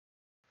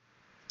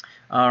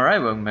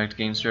Alright, welcome back to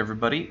Gamester,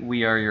 everybody.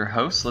 We are your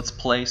hosts. Let's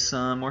play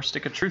some more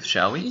Stick of Truth,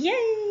 shall we?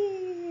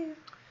 Yay!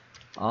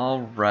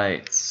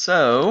 Alright,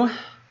 so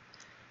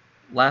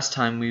last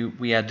time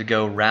we had to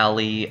go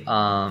rally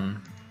oh,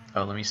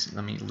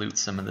 let me loot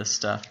some of this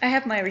stuff. I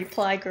have my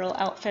Reply Girl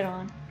outfit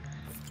on.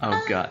 Oh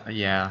god,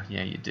 yeah,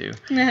 you do.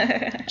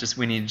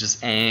 We need to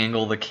just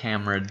angle the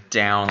camera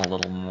down a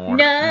little more.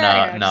 No,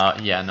 I'm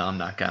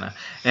not gonna.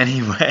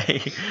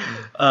 Anyway,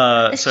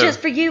 it's just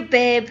for you,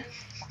 babe.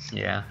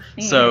 Yeah.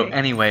 So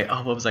anyway,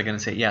 what was I gonna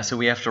say? Yeah. So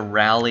we have to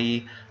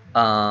rally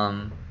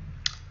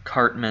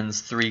Cartman's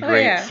three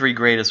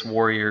greatest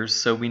warriors.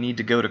 So we need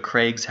to go to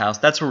Craig's house.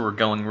 That's where we're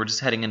going. We're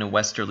just heading in a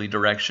westerly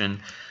direction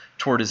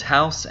toward his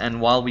house.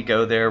 And while we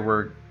go there,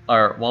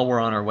 while we're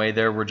on our way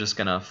there, we're just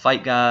gonna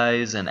fight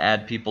guys and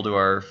add people to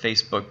our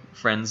Facebook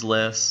friends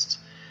list.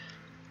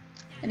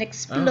 And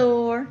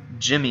explore.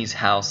 Jimmy's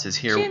house is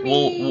here.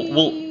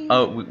 Jimmy!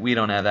 We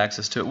don't have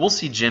access to it. We'll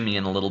see Jimmy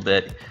in a little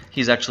bit.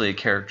 He's actually a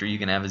character you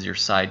can have as your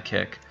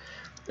sidekick.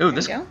 Ooh,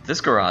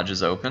 this garage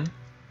is open.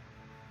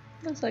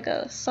 Looks like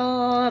a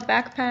saw, a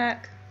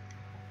backpack.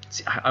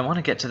 See, I want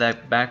to get to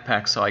that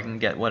backpack so I can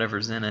get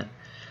whatever's in it.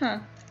 Huh.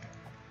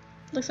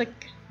 Looks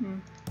like...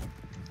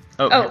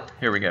 Oh,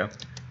 here we go.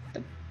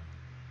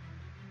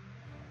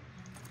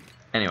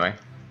 Anyway.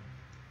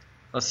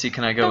 Let's see,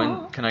 can I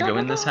go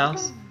in this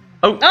house?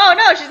 Oh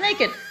no, she's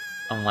naked.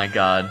 Oh my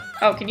god.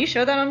 Oh, can you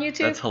show that on YouTube?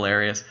 That's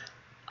hilarious.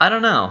 I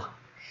don't know.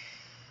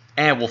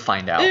 And we'll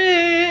find out.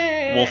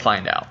 We'll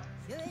find out.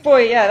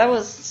 Boy, yeah, that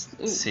was...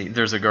 Let's see,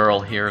 there's a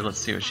girl here. Let's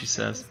see what she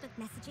says.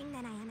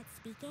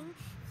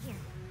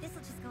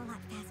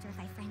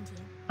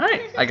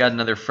 Alright, I got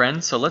another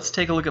friend, so let's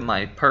take a look at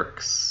my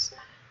perks.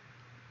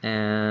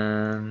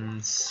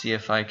 And see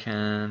if I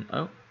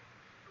can...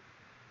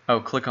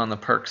 Oh, click on the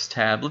perks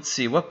tab. Let's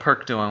see, what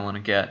perk do I want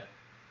to get?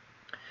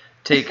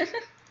 Take... You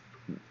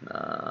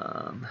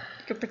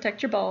can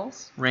protect your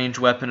balls. Ranged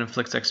weapon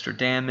inflicts extra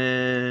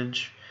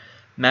damage.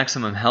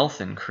 Maximum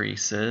health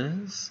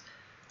increases.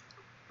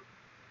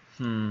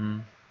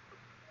 Your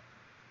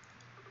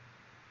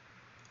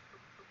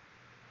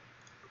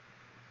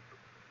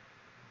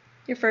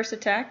first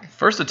attack?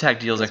 First attack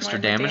deals extra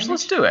damage.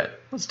 Let's do it.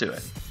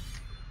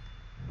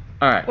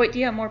 Alright. Wait, do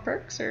you have more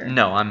perks? Or?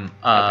 No,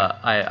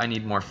 I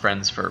need more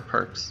friends for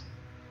perks.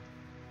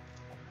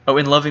 Oh,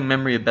 in loving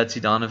memory of Betsy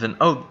Donovan.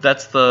 Oh,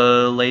 that's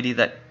the lady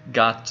that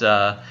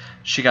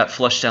she got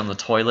flushed down the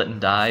toilet and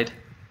died.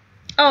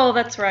 Oh,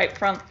 that's right.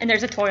 And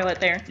there's a toilet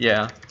there.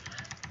 Yeah.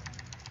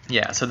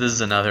 Yeah, so this is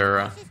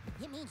another...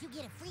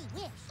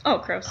 Oh,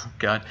 gross. Oh,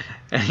 God.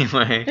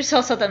 Anyway. There's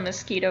also the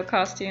mosquito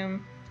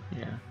costume.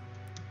 Yeah.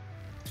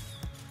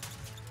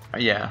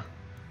 Yeah.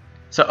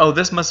 So,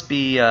 this must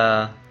be,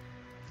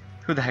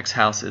 who the heck's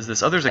house is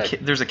this? Oh, there's a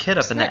kid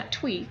up in that.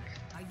 Tweak.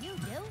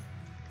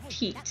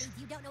 Heat.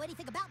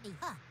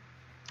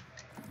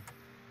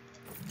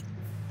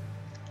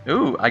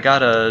 Ooh, I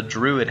got a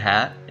druid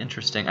hat.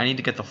 Interesting. I need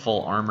to get the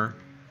full armor.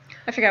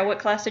 I forgot, what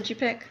class did you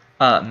pick?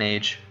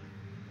 Mage.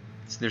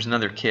 So there's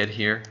another kid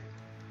here.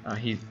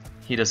 He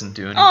doesn't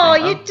do anything. Oh,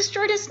 you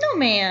destroyed his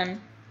snowman.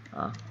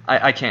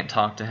 I can't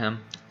talk to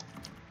him.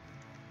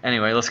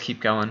 Anyway, let's keep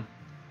going.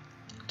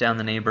 Down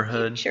the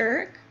neighborhood. You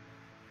jerk.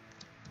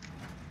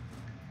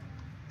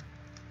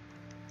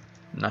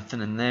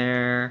 Nothing in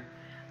there.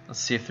 Let's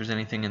see if there's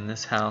anything in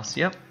this house.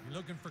 Yep. You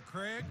looking for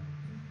Craig?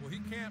 Well, he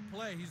can't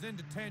play. He's in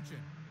detention.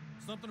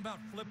 Something about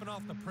flipping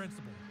off the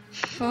principal.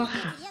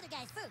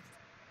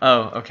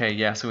 Oh, okay,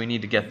 yeah, so we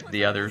need to get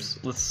the others.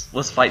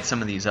 Let's fight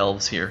some of these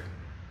elves here.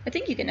 I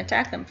think you can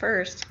attack them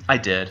first. I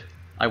did.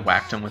 I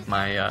whacked them with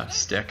my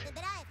stick.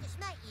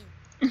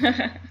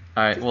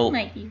 Alright, well,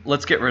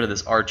 let's get rid of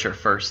this archer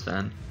first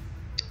then.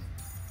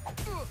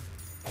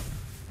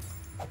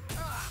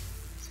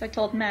 So I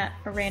told Matt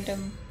a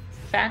random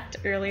fact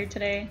earlier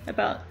today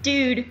about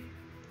Dude.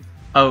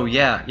 Oh,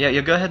 yeah,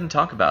 go ahead and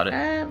talk about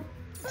it.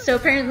 So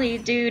apparently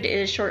Dude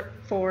is short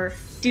for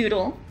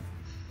Doodle,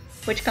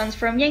 which comes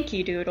from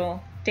Yankee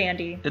Doodle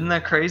Dandy. Isn't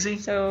that crazy?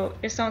 So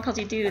if someone calls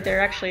you Dude,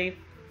 they're actually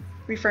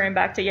referring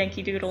back to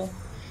Yankee Doodle.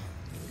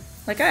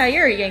 Like,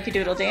 you're a Yankee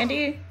Doodle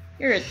Dandy.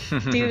 You're a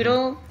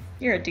doodle.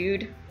 You're a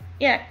dude.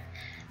 Yeah.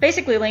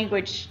 Basically,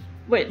 language,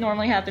 what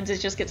normally happens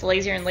is just gets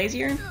lazier and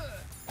lazier.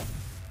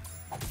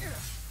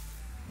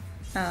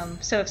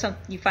 So if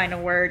you find a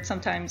word,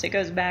 sometimes it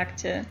goes back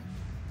to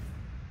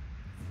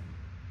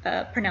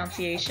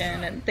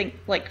pronunciation and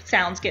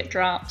sounds get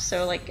dropped.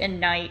 So like in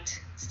night,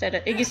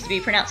 it used to be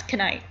pronounced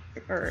knife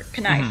or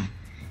knife,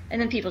 and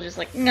then people just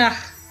like, nah,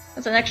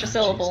 that's an extra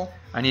syllable. Geez.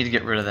 I need to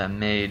get rid of that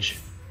mage.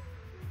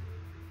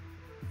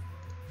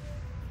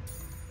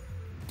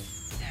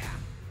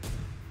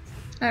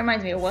 That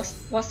reminds me of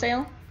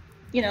wassail.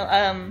 You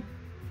know,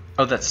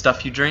 Oh, that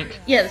stuff you drink?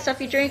 Yeah, the stuff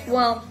you drink.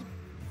 Well,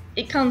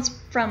 it comes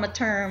from a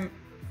term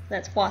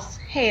that's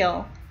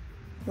wassail,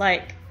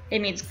 like it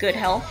means good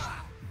health.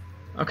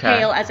 Okay.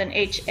 Hail as in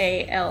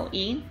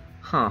H-A-L-E.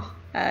 Huh.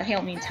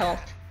 Hail means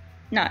health,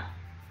 not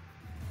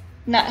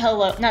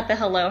hello, not the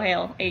hello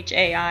hail,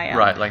 H-A-I-L.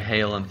 Right, like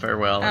hail and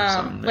farewell or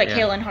something. Like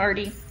Hail and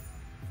Hardy.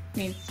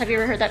 means, have you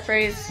ever heard that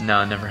phrase?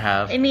 No, never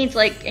have. It means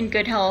like in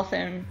good health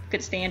and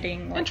good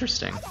standing. Like,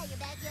 Interesting.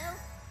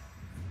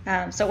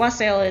 so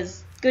wassail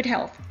is good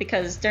health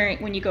because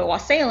when you go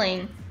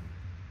wassailing,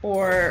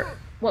 or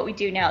what we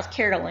do now is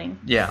caroling,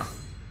 Yeah.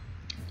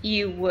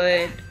 you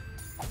would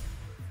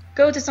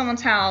go to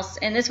someone's house,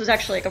 and this was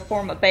actually like a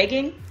form of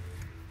begging,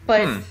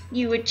 but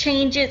you would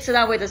change it so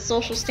that way the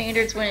social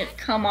standards wouldn't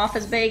come off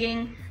as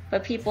begging,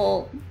 but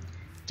people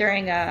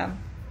during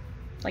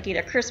like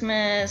either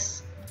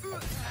Christmas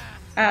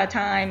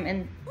time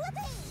and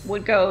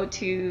would go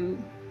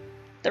to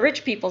the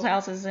rich people's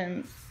houses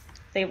and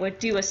they would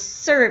do a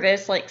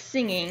service like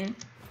singing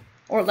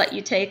or let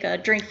you take a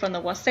drink from the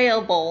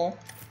wassail bowl,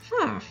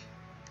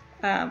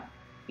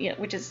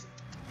 which is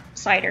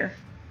cider.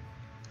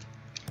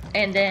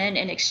 And then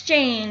in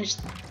exchange,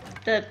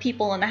 the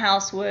people in the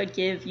house would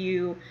give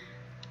you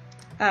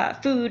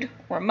food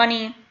or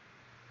money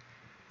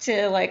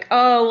to like,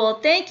 oh, well,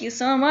 thank you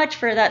so much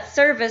for that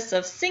service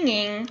of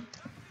singing.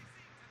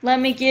 Let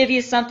me give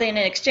you something in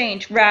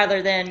exchange,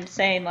 rather than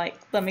saying like,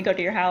 let me go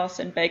to your house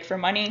and beg for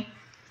money.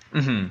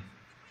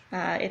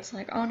 It's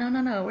like, oh,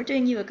 no, we're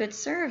doing you a good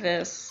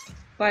service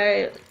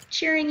by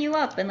cheering you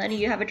up and letting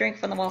you have a drink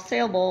from the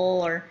wassail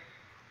bowl, or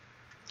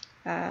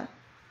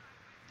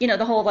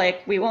the whole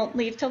like, we won't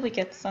leave till we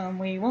get some,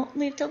 we won't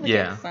leave till we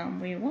get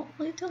some, we won't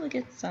leave till we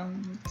get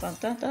some, da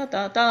da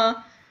da da.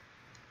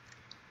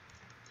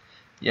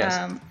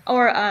 Yes.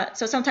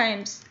 So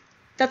sometimes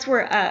that's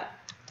where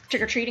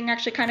trick-or-treating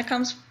actually kind of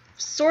comes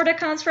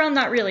from,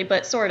 not really,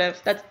 but sort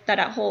of, that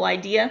whole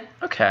idea.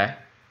 Okay.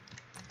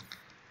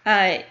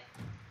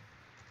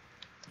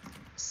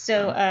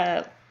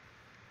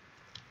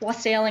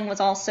 Wassailing was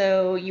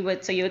also, you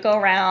would go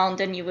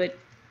around and you would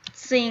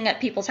sing at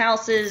people's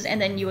houses,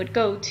 and then you would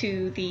go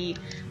to the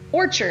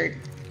orchard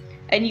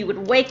and you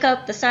would wake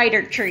up the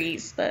cider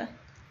trees, the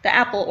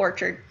apple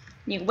orchard.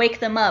 You wake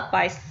them up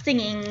by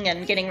singing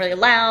and getting really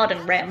loud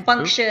and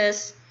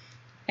rambunctious.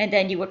 And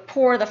then you would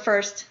pour the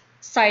first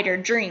cider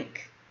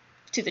drink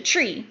to the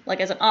tree, like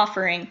as an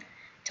offering,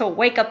 to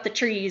wake up the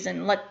trees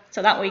and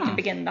so that way you can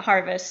begin the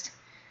harvest.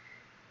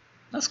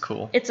 That's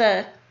cool. It's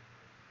a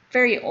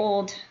very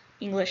old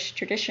English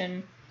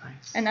tradition.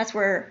 Nice. And that's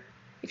where,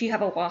 if you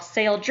have a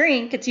wassail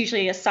drink, it's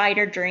usually a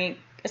cider drink,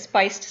 a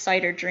spiced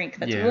cider drink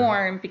that's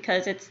warm,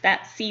 because it's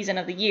that season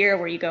of the year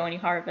where you go and you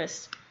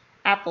harvest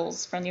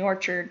apples from the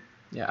orchard.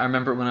 Yeah, I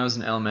remember when I was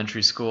in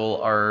elementary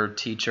school, our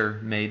teacher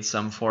made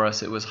some for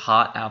us. It was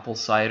hot apple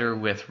cider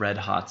with Red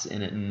Hots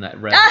in it, and that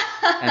red.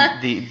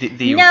 And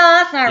the no,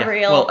 that's not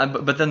real. Well,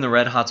 but then the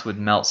Red Hots would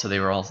melt, so the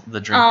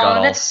drink got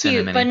all that's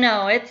cinnamony. Cute, but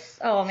no, it's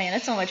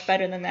so much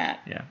better than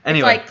that. Yeah.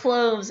 Anyway, it's like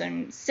cloves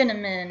and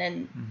cinnamon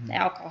and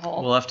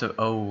alcohol. We'll have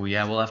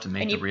to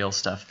make the real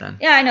stuff then.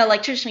 Yeah, I know.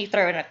 Like traditionally,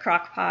 throw it in a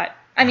crock pot.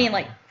 I mean,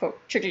 like quote,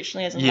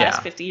 traditionally, as in the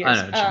last 50 years.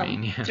 I know what you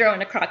mean. Yeah. Throw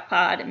in a crock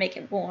pot and make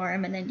it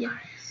warm, and then you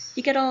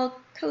get all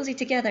cozy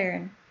together.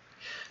 And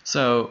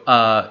so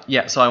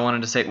I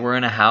wanted to say we're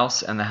in a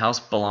house, and the house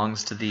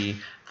belongs to the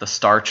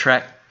Star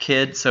Trek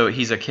kid. So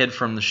he's a kid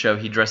from the show.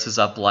 He dresses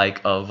up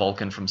like a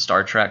Vulcan from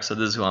Star Trek. So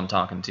this is who I'm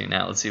talking to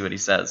now. Let's see what he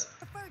says.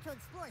 Prefer to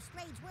explore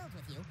strange worlds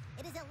with you.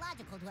 It is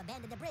illogical to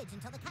abandon the bridge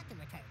until the captain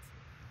returns.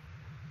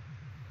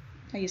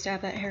 I used to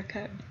have that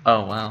haircut.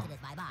 Oh wow. It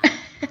is my boss.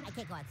 I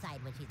can't go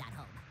outside when she's at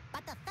home.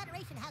 But the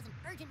Federation has an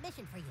urgent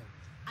mission for you.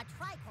 A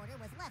tricorder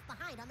was left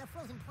behind on the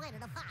frozen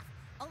planet of Hoth.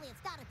 Only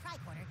it's not a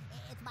tricorder,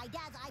 it's my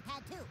dad's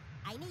iPad 2.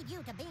 I need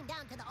you to beam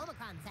down to the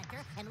Omicron sector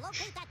and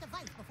locate that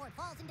device before it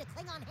falls into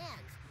Klingon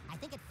hands. I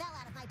think it fell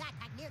out of my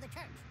backpack near the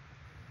church.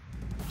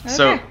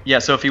 Okay.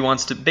 So if he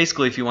wants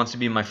to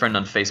be my friend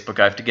on Facebook,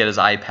 I have to get his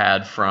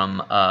iPad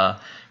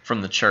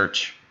from the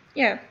church.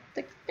 Yeah,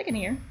 they can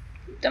hear.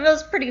 That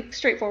was pretty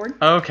straightforward.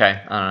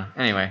 Okay, I don't know.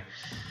 Anyway,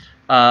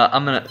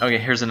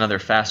 here's another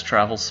fast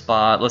travel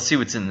spot. Let's see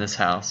what's in this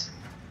house.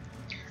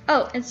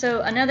 Oh, and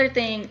so another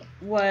thing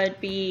would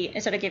be,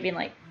 instead of giving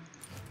like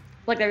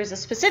there was a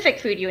specific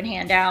food you would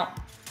hand out,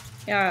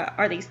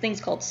 are these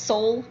things called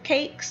soul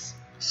cakes.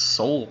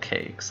 Soul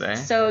cakes, eh?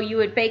 So you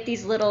would bake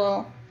these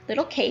little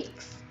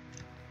cakes,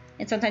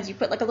 and sometimes you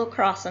put like a little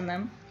cross on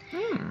them,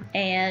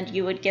 and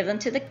you would give them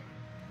to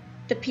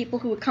the people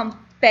who would come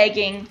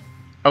begging.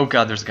 Oh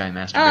God, there's a guy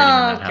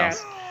masturbating in that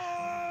house.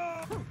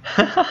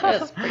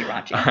 That's pretty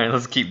raunchy. All right,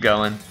 let's keep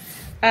going.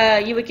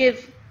 You would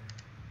give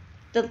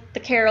the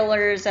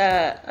carolers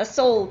a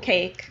soul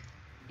cake.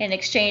 In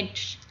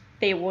exchange,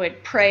 they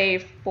would pray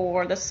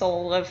for the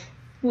soul of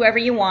whoever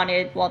you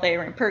wanted while they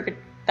were in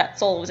that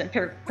soul was in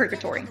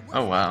purgatory.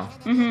 Oh wow.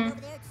 Mm-hmm.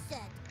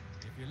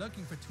 If you're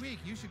looking for Tweak,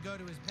 you should go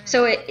to his parents'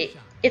 So shop.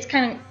 it's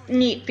kind of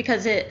neat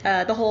because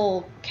the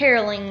whole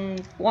caroling,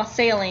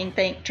 wassailing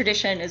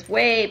tradition is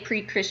way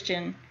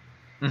pre-Christian.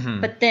 Mm-hmm.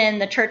 But then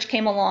the church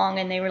came along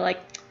and they were like,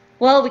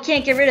 well, we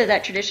can't get rid of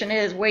that tradition. It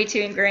is way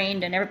too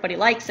ingrained and everybody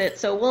likes it.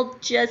 So we'll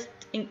just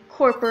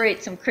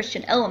incorporate some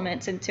Christian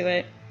elements into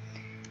it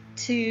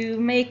to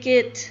make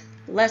it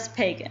less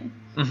pagan.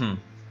 Mm-hmm.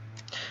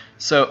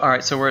 So,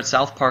 alright, so we're at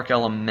South Park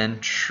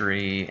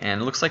Elementary, and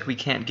it looks like we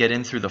can't get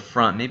in through the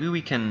front. Maybe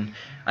we can...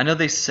 I know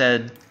they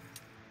said...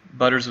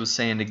 Butters was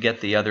saying to get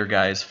the other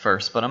guys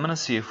first, but I'm going to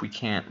see if we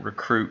can't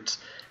recruit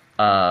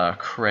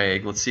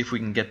Craig. Let's see if we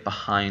can get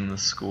behind the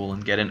school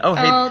and get in. Oh,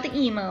 hey... Oh, the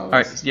emos.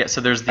 Alright, yeah, so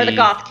there's the... Or the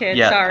goth kids,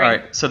 yeah, sorry.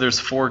 Alright, so there's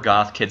 4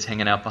 goth kids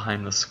hanging out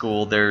behind the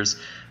school. There's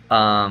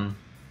a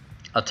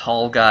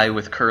tall guy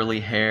with curly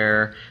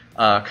hair,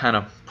 kind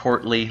of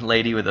portly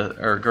lady with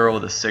or girl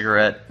with a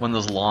cigarette, one of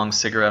those long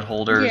cigarette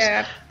holders.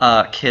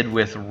 Yeah. Kid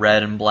with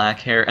red and black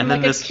hair, and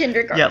Like then a this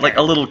kindergartner. yeah, like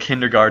a little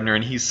kindergartner,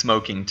 and he's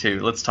smoking too.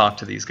 Let's talk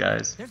to these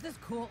guys. There's this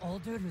cool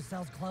old dude who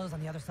sells clothes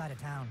on the other side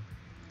of town.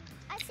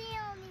 I see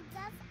only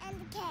Duff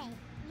and Kay.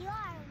 You are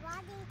a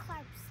rotting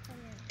corpse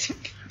to me.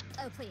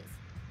 Oh, please.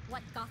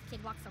 What goth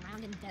kid walks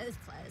around in those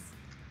clothes?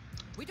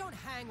 We don't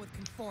hang with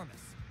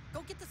conformists.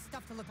 Go get the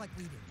stuff to look like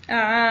we do.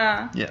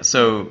 Ah. Yeah,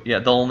 so yeah,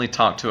 they'll only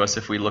talk to us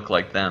if we look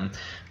like them.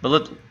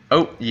 But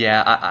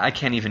I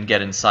can't even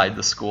get inside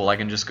the school. I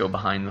can just go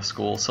behind the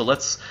school. So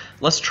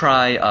let's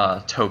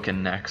try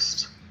Token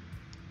next.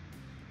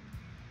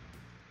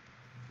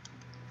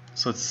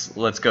 So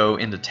let's go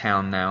into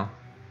town now.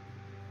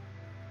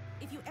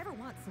 If you ever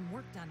want some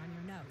work done on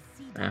your nose,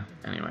 see Yeah,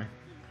 Dr. anyway.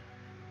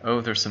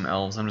 Oh, there's some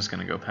elves. I'm just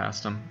gonna go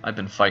past them. I've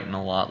been fighting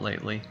a lot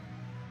lately.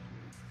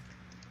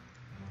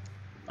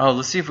 Oh,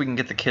 let's see if we can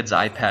get the kid's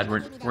iPad.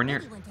 We're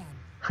near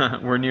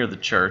we're near the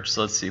church,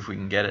 so let's see if we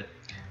can get it.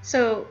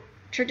 So,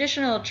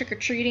 traditional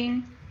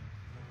trick-or-treating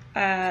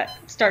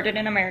started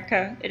in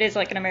America. It is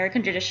like an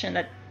American tradition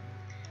that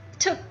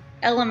took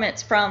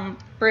elements from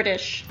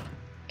British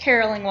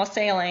caroling while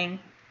sailing,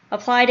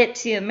 applied it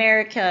to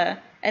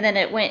America, and then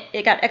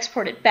it got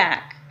exported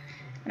back.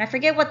 And I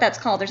forget what that's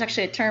called. There's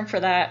actually a term for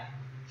that.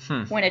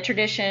 When a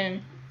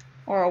tradition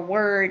or a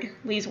word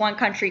leaves one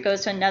country,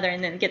 goes to another,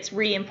 and then gets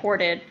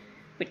re-imported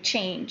with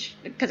change,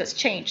 because it's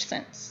changed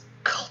since.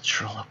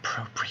 Cultural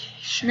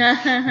appropriation. No,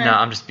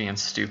 I'm just being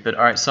stupid.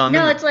 All right, so I'm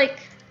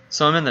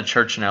in the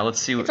church now.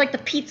 Let's see what. It's like the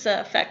pizza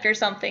effect or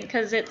something,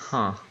 because it's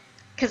Huh.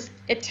 because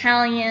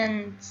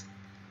Italians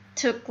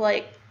took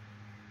like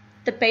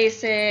the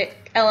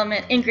basic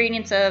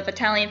ingredients of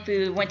Italian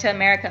food, went to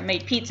America,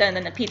 made pizza, and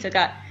then the pizza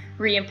got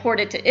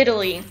re-imported to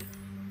Italy.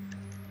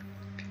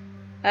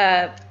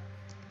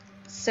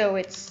 So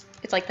it's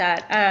like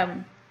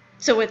that.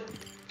 So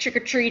with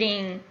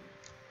trick-or-treating,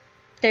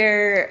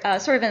 they're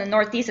sort of in the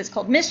Northeast. It's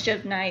called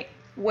Mischief Night,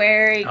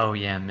 where Oh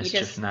yeah,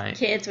 Mischief Night.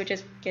 kids would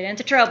just get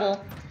into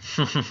trouble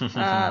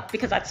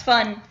because that's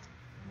fun.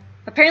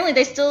 Apparently,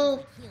 they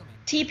still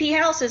TP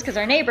houses because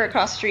our neighbor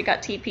across the street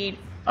got TP'd.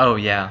 Oh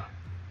yeah.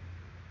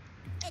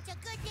 It's a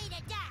good day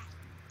to die.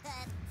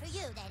 For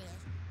you, that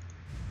is.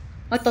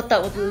 I thought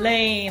that was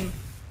lame.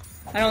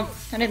 I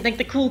didn't think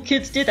the cool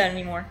kids did that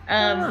anymore.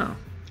 Oh.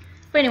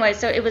 But anyway,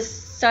 so it was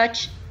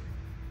such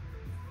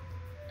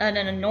an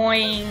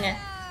annoying,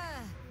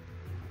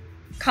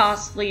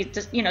 costly,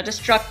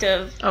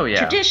 destructive Oh, yeah.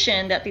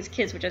 tradition that these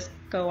kids would just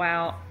go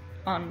out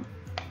on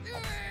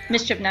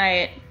Mischief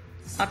Night,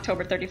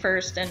 October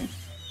 31st, and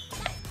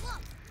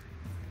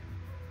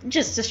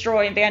just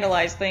destroy and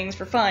vandalize things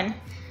for fun.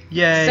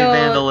 Yay, So-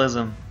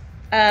 vandalism.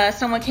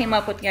 Someone came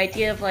up with the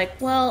idea of like,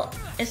 well,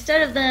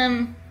 instead of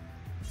them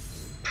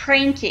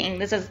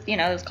pranking,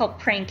 it's called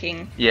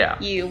pranking. Yeah.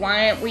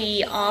 Why don't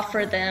we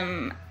offer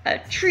them a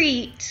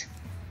treat,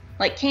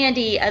 like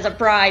candy, as a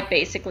bribe,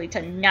 basically,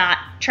 to not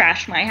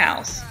trash my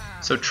house.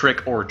 So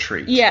trick or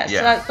treat. Yeah, so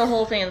that's the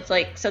whole thing. It's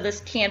like, so this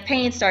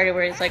campaign started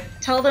where it's like,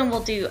 tell them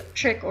we'll do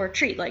trick or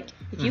treat. Like,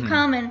 if you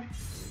come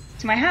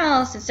to my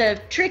house, instead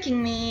of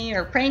tricking me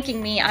or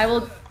pranking me, I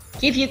will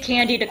give you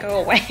candy to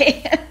go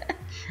away.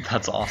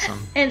 That's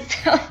awesome. And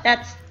so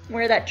that's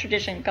where that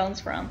tradition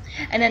comes from.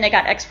 And then it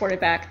got exported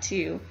back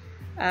to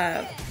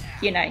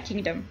United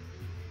Kingdom.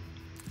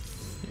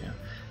 Yeah.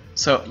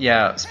 So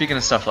yeah, speaking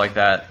of stuff like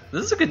that,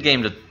 this is a good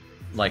game to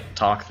like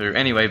talk through.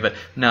 Anyway, but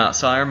no.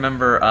 So I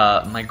remember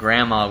my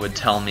grandma would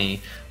tell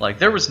me like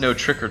there was no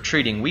trick or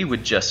treating. We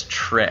would just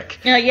trick.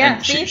 Yeah,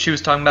 And she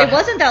was talking about. It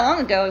wasn't that long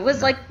ago. It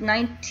was like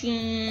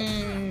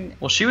 19.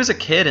 Well, she was a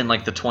kid in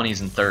like the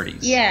 20s and 30s.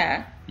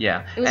 Yeah.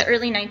 Yeah. It was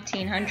early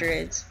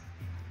 1900s.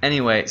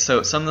 Anyway,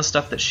 so some of the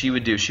stuff that she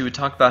would do, she would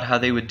talk about how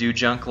they would do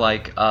junk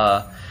like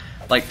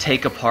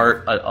take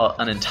apart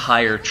an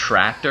entire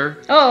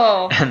tractor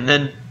Oh. and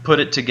then put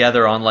it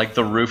together on like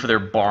the roof of their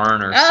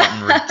barn or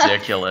something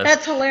ridiculous.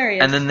 That's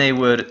hilarious. And then they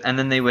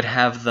would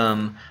have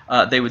them.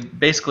 They would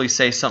basically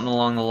say something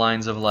along the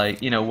lines of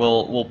like,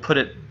 we'll put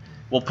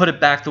it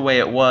back the way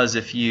it was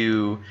if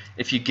you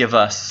give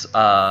us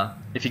a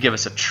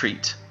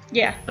treat.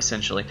 Yeah.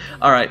 Essentially.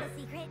 All right.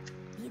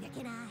 Neither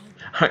can I.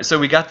 All right, so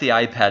we got the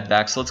iPad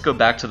back, so let's go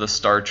back to the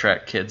Star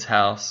Trek kid's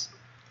house.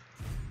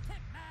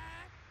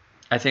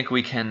 I think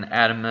we can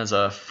add him as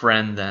a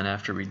friend then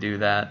after we do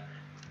that.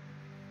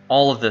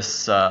 All of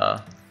this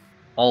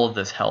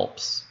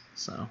helps,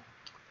 so.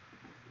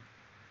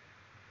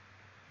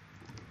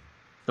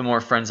 The more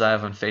friends I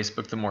have on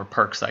Facebook, the more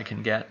perks I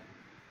can get.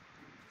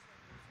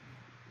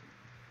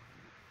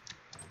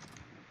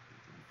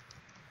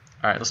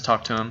 All right, let's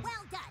talk to him. Well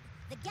done.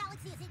 The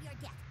galaxy is in your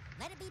debt.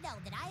 Let it be known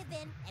that I have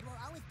been and will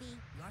always be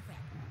your friend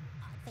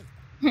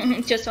on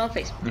Facebook. Just on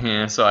Facebook.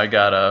 Yeah, so I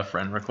got a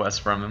friend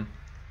request from him.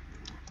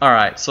 All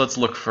right, so let's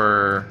look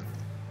for.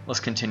 Let's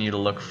continue to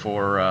look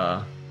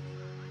for.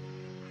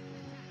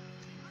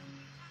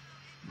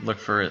 Look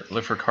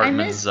for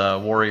Cartman's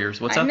warriors.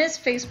 What's I up? miss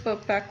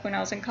Facebook back when I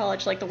was in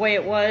college, like the way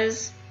it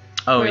was.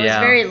 Oh where it yeah.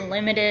 was very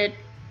limited.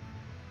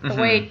 The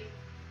Mhm. way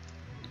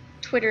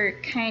Twitter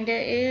kinda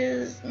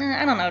is.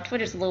 I don't know.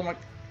 Twitter's a little more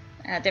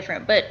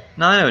different, but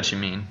No, I know what you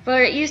mean.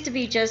 it used to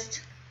be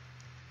just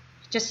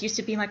used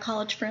to be my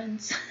college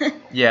friends.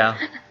 Yeah.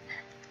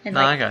 And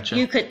No, like, I gotcha.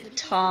 you could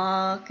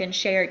talk and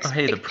share Oh,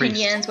 hey, the priest.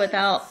 opinions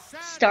without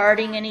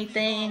starting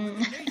anything.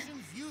 The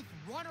nation's youth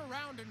run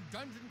around in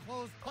dungeon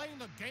clothes playing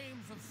the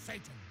games of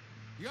Satan.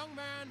 Young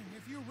man,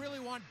 if you really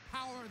want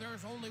power,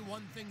 there's only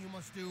one thing you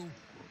must do.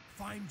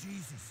 Find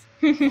Jesus.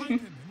 Find him,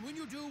 and when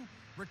you do,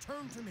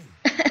 return to me.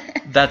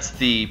 That's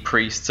the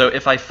priest. So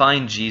if I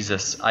find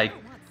Jesus, I If you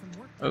want some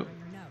work Oh. done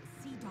on your nose,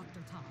 see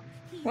Dr. Tom.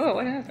 He's Whoa,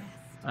 what the happened?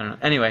 best. don't know.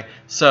 Anyway,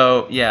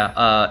 so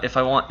yeah, if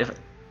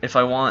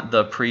I want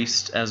the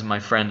priest as my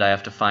friend, I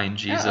have to find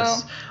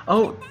Jesus.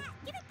 Uh-oh. Oh,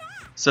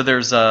 so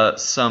there's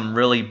some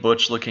really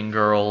butch-looking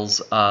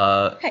girls,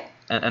 Hey,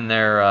 and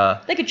they're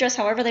they could dress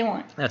however they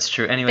want. that's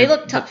true. Anyway, They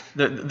look tough.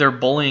 They're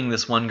bullying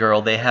this one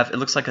girl. They have it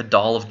looks like a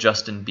doll of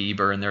Justin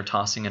Bieber, and they're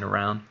tossing it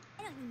around.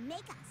 Why don't you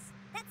make us?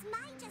 That's my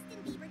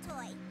Justin Bieber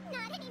toy.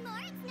 Not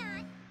anymore, it's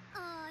not.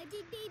 Oh,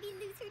 did baby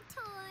lose her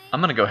toy?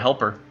 I'm gonna go help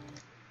her.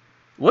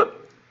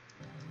 Whoop.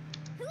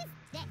 Who is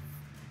this?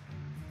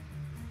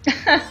 Take it,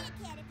 kid,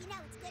 if you know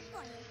it's good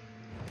for you.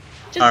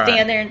 Just All right.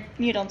 stand there and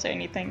you don't say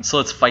anything. So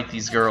let's fight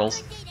these girls.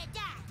 It's a good day to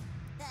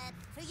die.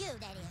 For you,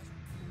 that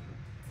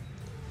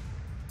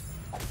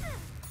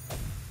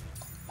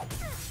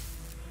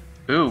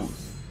is. Ooh,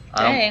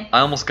 Dang. I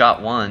almost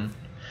got one.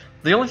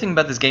 The only thing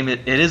about this game,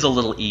 it is a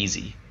little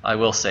easy. I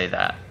will say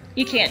that.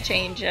 You can't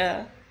change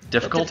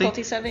Difficulty?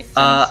 difficulty settings.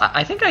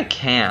 I think I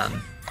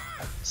can.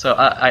 So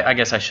I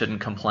guess I shouldn't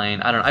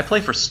complain. I don't know. I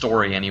play for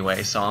story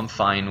anyway, so I'm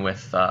fine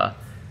with an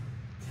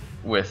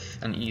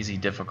easy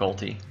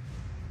difficulty.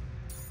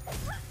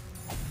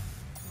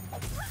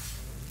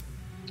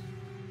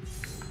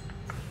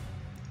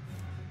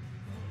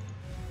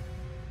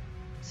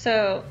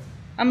 So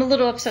I'm a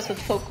little obsessed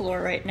with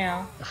folklore right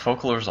now.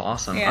 Folklore's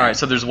awesome. Yeah. All right,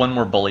 so there's one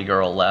more bully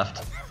girl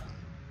left.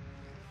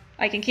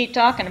 I can keep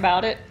talking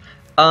about it.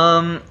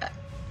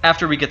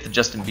 After we get the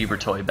Justin Bieber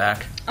toy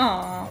back.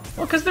 Aw.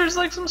 Well, because there's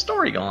like some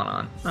story going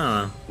on. I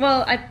don't know.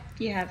 Well,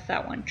 you have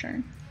that one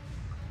turn.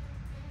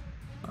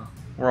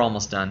 We're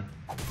almost done.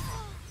 Well,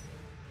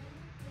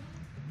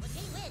 gee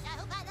whiz, I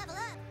hope I level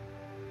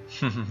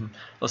up.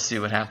 Let's see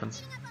what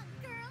happens. Up on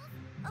girls.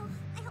 Oh,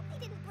 I hope they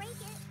didn't break it.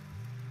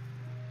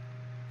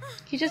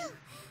 He just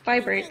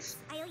vibrates.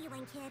 I owe you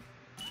one, kid.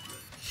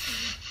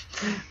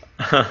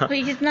 But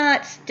he's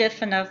not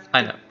stiff enough to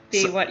I know.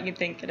 be So- what you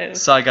think it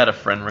is. So I got a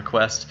friend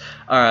request.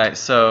 Alright,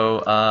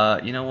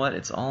 so, you know what?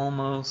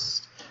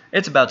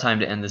 It's about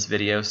time to end this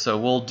video, so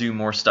we'll do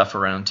more stuff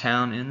around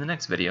town in the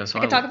next video. So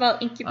I could talk about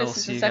I will incubuses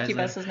see and you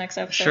guys succubuses later. next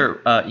episode. Sure,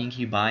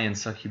 incubi and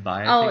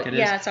succubi, Oh, I think it is.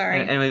 yeah,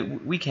 sorry. Anyway,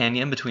 we can,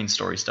 in between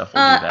story stuff,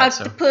 we'll do that,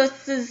 so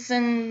Octopuses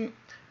and...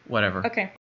 whatever. Okay.